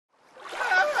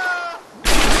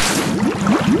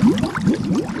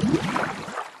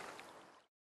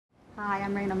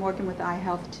Morgan with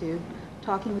iHealthTube,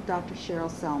 talking with Dr.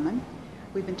 Cheryl Selman.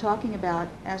 We've been talking about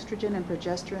estrogen and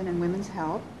progesterone and women's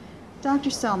health. Dr.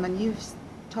 Selman, you've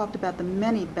talked about the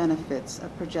many benefits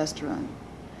of progesterone.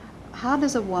 How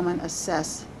does a woman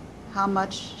assess how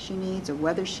much she needs or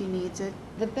whether she needs it?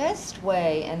 The best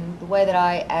way, and the way that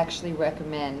I actually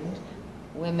recommend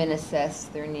women assess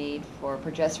their need for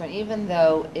progesterone, even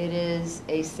though it is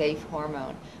a safe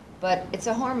hormone, but it's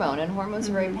a hormone, and hormones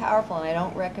are very powerful, and I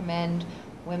don't recommend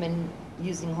women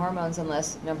using hormones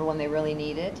unless, number one, they really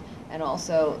need it, and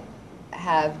also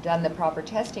have done the proper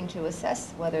testing to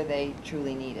assess whether they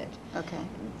truly need it. Okay.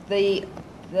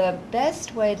 The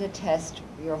best way to test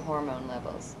your hormone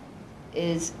levels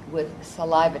is with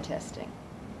saliva testing.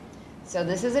 So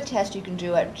this is a test you can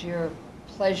do at your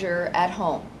pleasure at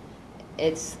home.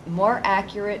 It's more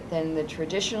accurate than the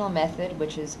traditional method,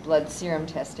 which is blood serum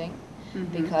testing,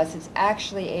 because it's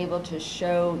actually able to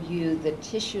show you the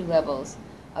tissue levels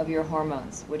of your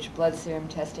hormones, which blood serum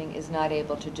testing is not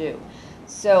able to do.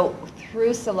 So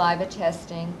through saliva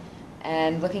testing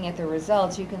and looking at the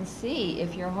results, you can see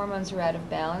if your hormones are out of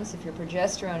balance, if your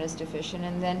progesterone is deficient,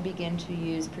 and then begin to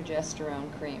use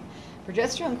progesterone cream.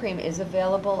 Progesterone cream is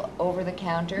available over the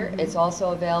counter. It's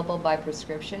also available by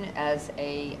prescription as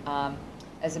a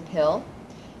pill.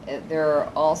 There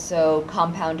are also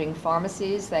compounding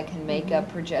pharmacies that can make up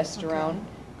progesterone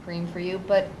cream for you,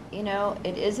 but you know,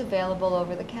 it is available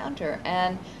over the counter.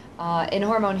 And in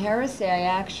Hormone Heresy, I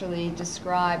actually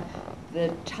describe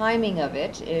the timing of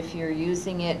it. If you're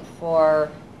using it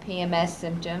for PMS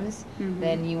symptoms,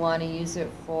 then you want to use it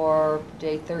for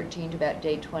day 13 to about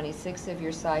day 26 of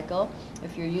your cycle.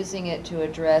 If you're using it to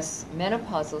address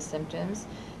menopausal symptoms,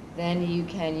 then you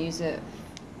can use it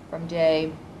from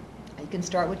you can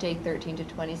start with day 13 to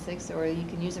 26, or you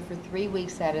can use it for 3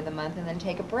 weeks out of the month and then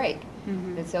take a break.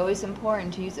 It's always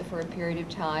important to use it for a period of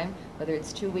time, whether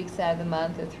it's 2 weeks out of the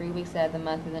month or 3 weeks out of the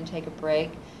month, and then take a break,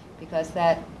 because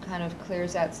that kind of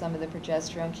clears out some of the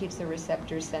progesterone, keeps the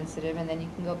receptors sensitive, and then you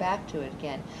can go back to it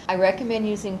again. I recommend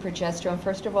using progesterone,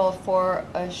 first of all, for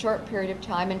a short period of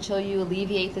time until you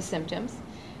alleviate the symptoms,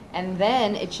 and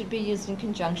then it should be used in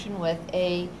conjunction with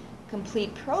a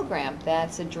complete program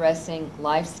that's addressing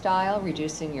lifestyle,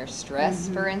 reducing your stress,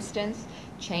 for instance,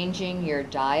 changing your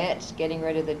diet, getting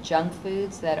rid of the junk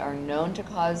foods that are known to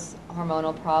cause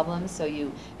hormonal problems, so you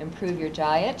improve your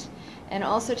diet, and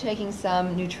also taking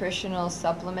some nutritional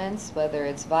supplements, whether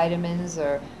it's vitamins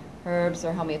or herbs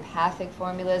or homeopathic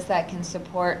formulas that can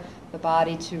support the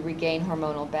body to regain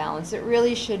hormonal balance. It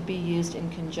really should be used in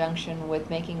conjunction with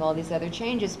making all these other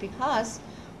changes, because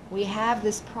we have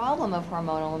this problem of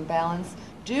hormonal imbalance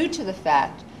due to the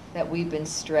fact that we've been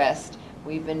stressed,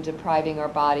 we've been depriving our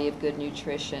body of good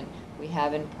nutrition, we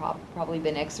haven't probably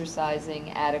been exercising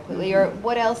adequately, or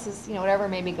what else is, you know, whatever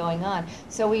may be going on.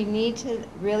 So we need to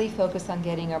really focus on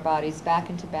getting our bodies back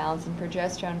into balance, and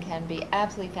progesterone can be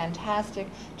absolutely fantastic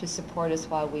to support us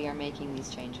while we are making these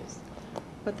changes.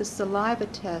 But the saliva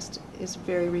test is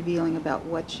very revealing about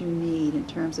what you need in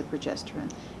terms of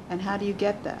progesterone. And how do you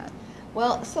get that?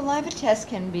 Well, saliva tests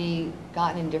can be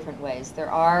gotten in different ways.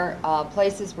 There are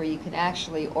places where you can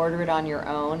actually order it on your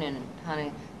own, and it kind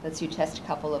of lets you test a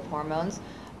couple of hormones.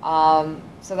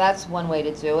 So that's one way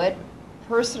to do it.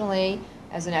 Personally,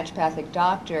 as a naturopathic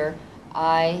doctor,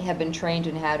 I have been trained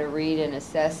in how to read and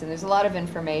assess, and there's a lot of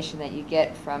information that you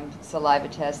get from saliva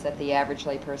tests that the average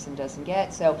layperson doesn't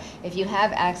get. So if you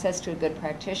have access to a good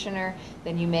practitioner,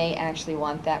 then you may actually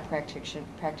want that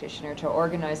practitioner to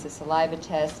organize the saliva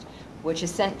test, which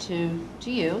is sent to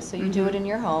you, so you do it in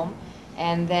your home,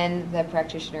 and then the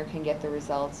practitioner can get the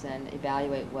results and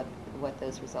evaluate what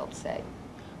those results say.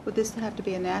 Would this have to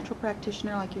be a natural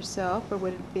practitioner like yourself, or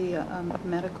would it be a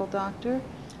medical doctor?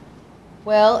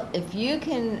 Well, if you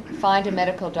can find a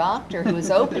medical doctor who is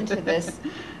open to this,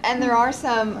 and there are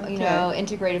some, you know,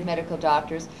 integrative medical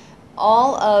doctors,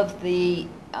 all of the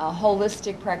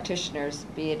holistic practitioners,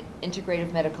 be it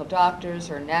integrative medical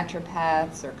doctors or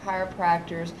naturopaths or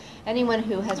chiropractors, anyone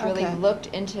who has really looked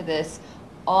into this,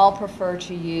 all prefer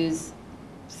to use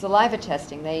saliva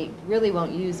testing. They really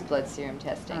won't use blood serum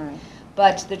testing.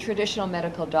 But the traditional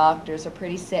medical doctors are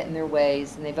pretty set in their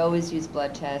ways, and they've always used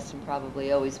blood tests and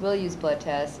probably always will use blood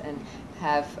tests, and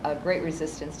have a great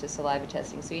resistance to saliva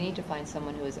testing. So you need to find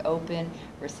someone who is open,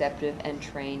 receptive, and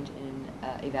trained in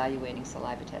evaluating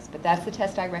saliva tests. But that's the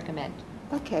test I recommend.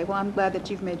 Okay, well, I'm glad that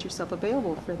you've made yourself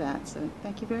available for that. So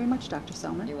thank you very much, Dr.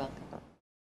 Selman. You're welcome.